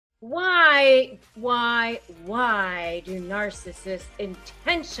Why do narcissists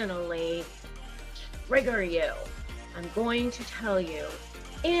intentionally trigger you? I'm going to tell you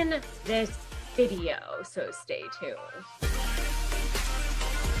in this video, so stay tuned.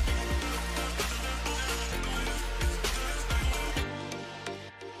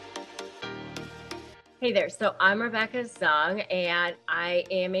 Hey there, so I'm Rebecca Zung, and I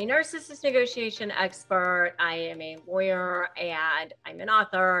am a narcissist negotiation expert. I am a lawyer and I'm an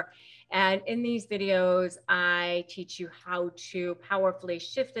author. And in these videos, I teach you how to powerfully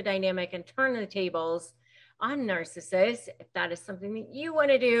shift the dynamic and turn the tables on narcissists. If that is something that you want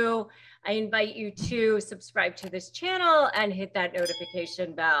to do, I invite you to subscribe to this channel and hit that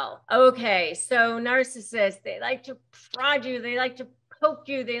notification bell. Okay, so narcissists, they like to prod you, they like to poke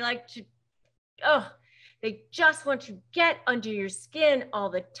you, they like to, they just want to get under your skin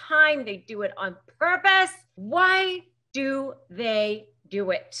all the time. They do it on purpose. Why do they do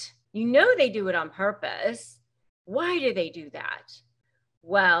it? You know they do it on purpose. Why do they do that?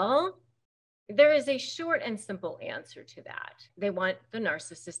 Well, there is a short and simple answer to that. They want the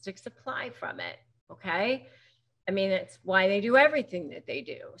narcissistic supply from it, okay? I mean, that's why they do everything that they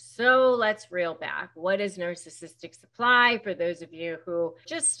do. So let's reel back. What is narcissistic supply? For those of you who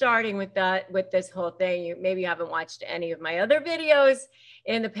just starting with this whole thing, you maybe haven't watched any of my other videos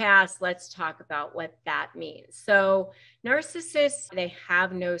in the past. Let's talk about what that means. So narcissists, they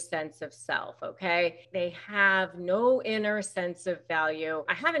have no sense of self, okay? They have no inner sense of value.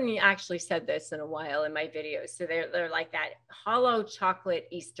 I haven't actually said this in a while in my videos. So they're like that hollow chocolate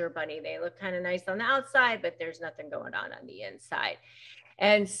Easter bunny. They look kind of nice on the outside, but there's nothing going on the inside.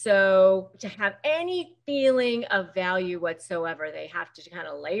 And so to have any feeling of value whatsoever, they have to kind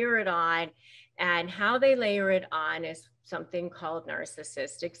of layer it on. And how they layer it on is something called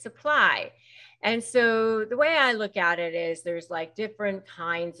narcissistic supply. And so the way I look at it is there's like different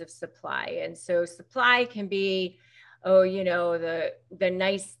kinds of supply. And so supply can be, the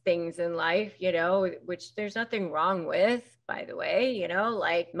nice things in life, which there's nothing wrong with, by the way,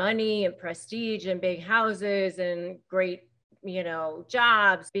 like money and prestige and big houses and great,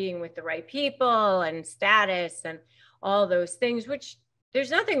 jobs, being with the right people and status and all those things, which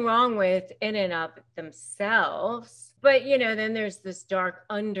there's nothing wrong with in and of themselves. But, then there's this dark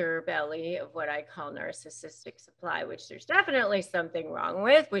underbelly of what I call narcissistic supply, which there's definitely something wrong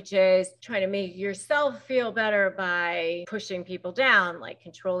with, which is trying to make yourself feel better by pushing people down, like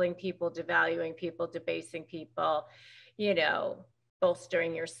controlling people, devaluing people, debasing people,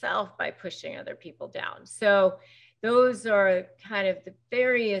 bolstering yourself by pushing other people down. So those are kind of the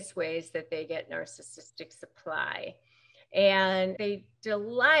various ways that they get narcissistic supply. And they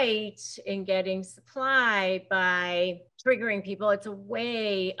delight in getting supply by triggering people. It's a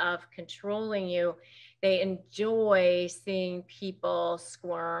way of controlling you. They enjoy seeing people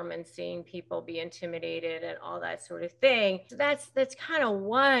squirm and seeing people be intimidated and all that sort of thing. So that's kind of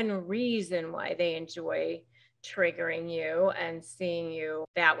one reason why they enjoy triggering you and seeing you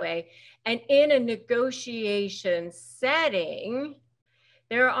that way. And in a negotiation setting,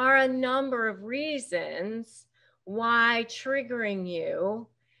 there are a number of reasons why triggering you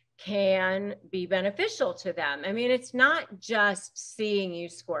can be beneficial to them. I mean, it's not just seeing you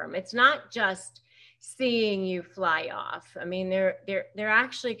squirm. It's not just seeing you fly off. I mean, there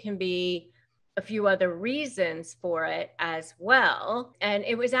actually can be a few other reasons for it as well. And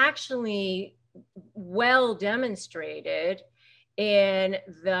it was actually well demonstrated in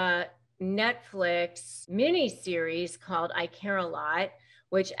the Netflix miniseries called I Care a Lot,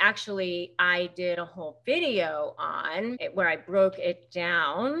 which actually I did a whole video on where I broke it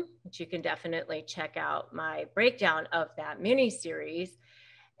down, which you can definitely check out my breakdown of that miniseries.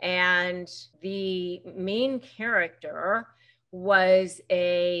 And the main character was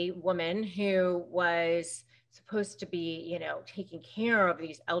a woman who was supposed to be, taking care of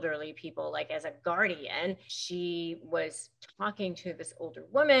these elderly people, like as a guardian. She was talking to this older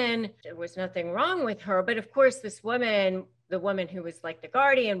woman. There was nothing wrong with her. But of course, this woman, the woman who was like the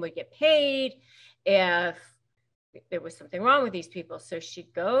guardian, would get paid if there was something wrong with these people. So she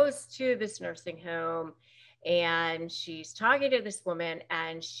goes to this nursing home and she's talking to this woman,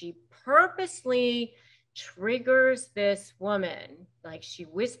 and she purposely triggers this woman. Like, she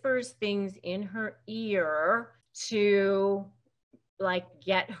whispers things in her ear to like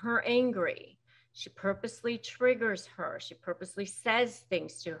get her angry. She purposely triggers her. She purposely says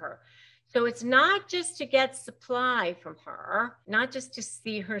things to her. So it's not just to get supply from her, not just to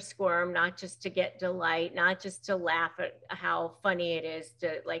see her squirm, not just to get delight, not just to laugh at how funny it is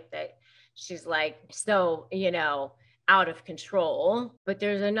to like that she's like so, out of control. But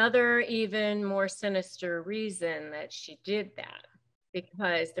there's another even more sinister reason that she did that.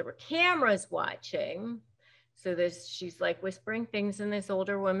 because there were cameras watching. So she's like whispering things in this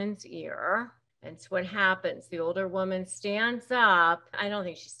older woman's ear. And so what happens? The older woman stands up. I don't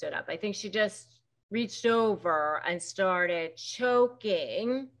think she stood up. I think she just reached over and started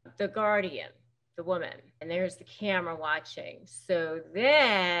choking the guardian, the woman. And there's the camera watching. So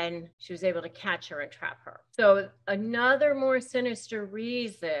then she was able to catch her and trap her. So another more sinister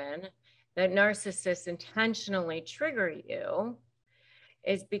reason that narcissists intentionally trigger you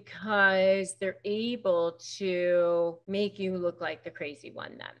is because they're able to make you look like the crazy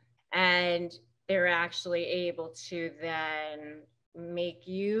one then. And they're actually able to then make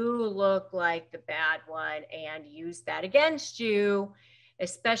you look like the bad one and use that against you,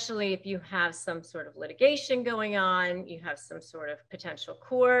 especially if you have some sort of litigation going on, you have some sort of potential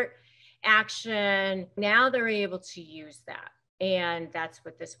court action. Now they're able to use that. And that's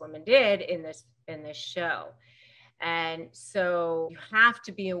what this woman did in this show. And so you have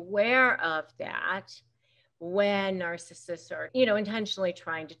to be aware of that when narcissists are, intentionally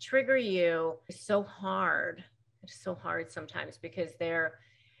trying to trigger you. It's so hard. It's so hard sometimes because they're,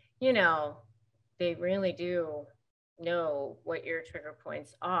 they really do know what your trigger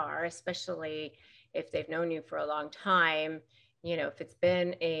points are, especially if they've known you for a long time. If it's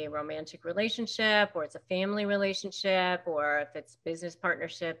been a romantic relationship or it's a family relationship or if it's business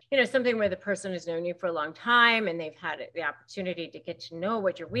partnership, something where the person has known you for a long time and they've had the opportunity to get to know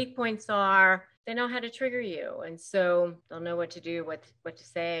what your weak points are, they know how to trigger you. And so they'll know what to do, what to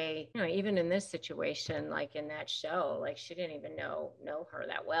say. Even in this situation, like in that show, like she didn't even know her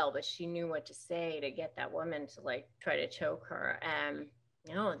that well, but she knew what to say to get that woman to like try to choke her. And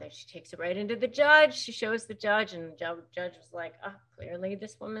then she takes it right into the judge. She shows the judge, and the judge was like, oh, clearly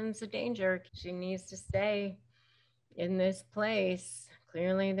this woman's a danger. She needs to stay in this place.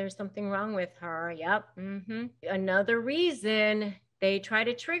 Clearly there's something wrong with her. Yep. Another reason they try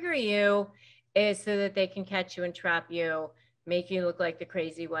to trigger you is so that they can catch you and trap you, make you look like the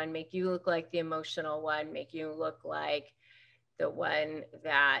crazy one, make you look like the emotional one, make you look like the one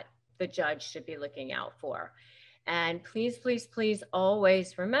that the judge should be looking out for. And please, please, please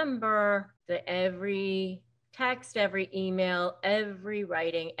always remember that every text, every email, every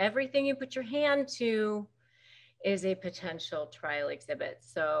writing, everything you put your hand to is a potential trial exhibit.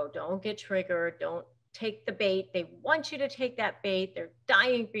 So don't get triggered. Don't take the bait. They want you to take that bait. They're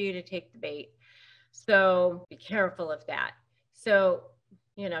dying for you to take the bait. So be careful of that. So,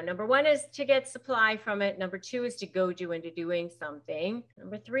 number one is to get supply from it. Number two is to goad you into doing something.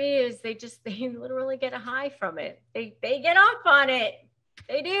 Number three is they literally get a high from it. They get off on it.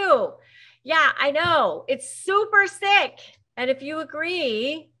 They do. Yeah, I know. It's super sick. And if you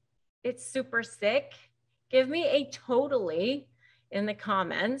agree, it's super sick, give me a totally in the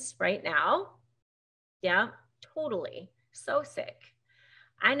comments right now. Yeah, totally. So sick.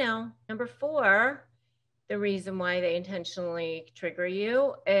 I know. Number four, the reason why they intentionally trigger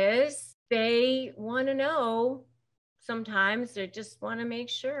you is they want to know, sometimes they just want to make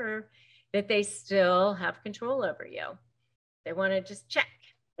sure that they still have control over you. They want to just check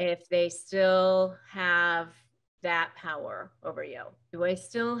if they still have that power over you. Do I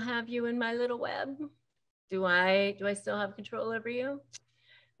still have you in my little web? Do I still have control over you?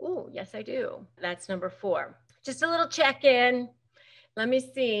 Oh, yes, I do. That's number four. Just a little check-in. Let me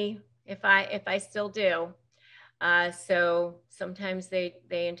see if I still do. So sometimes they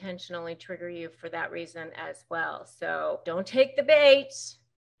intentionally trigger you for that reason as well. So don't take the bait.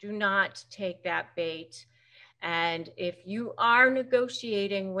 Do not take that bait. And if you are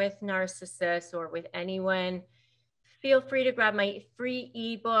negotiating with narcissists or with anyone, feel free to grab my free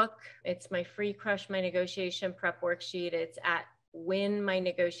ebook. It's my free Crush My Negotiation prep worksheet. It's at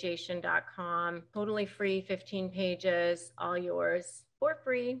winmynegotiation.com. Totally free, 15 pages, all yours for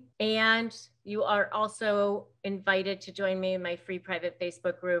free. And you are also invited to join me in my free private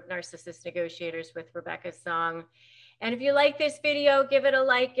Facebook group, Narcissist Negotiators with Rebecca Zung. And if you like this video, give it a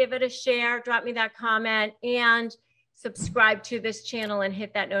like, give it a share, drop me that comment, and subscribe to this channel and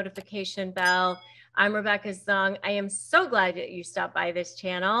hit that notification bell. I'm Rebecca Zung. I am so glad that you stopped by this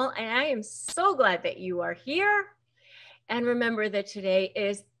channel, and I am so glad that you are here. And remember that today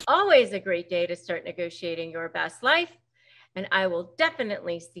is always a great day to start negotiating your best life. And I will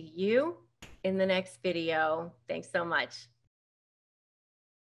definitely see you in the next video. Thanks so much.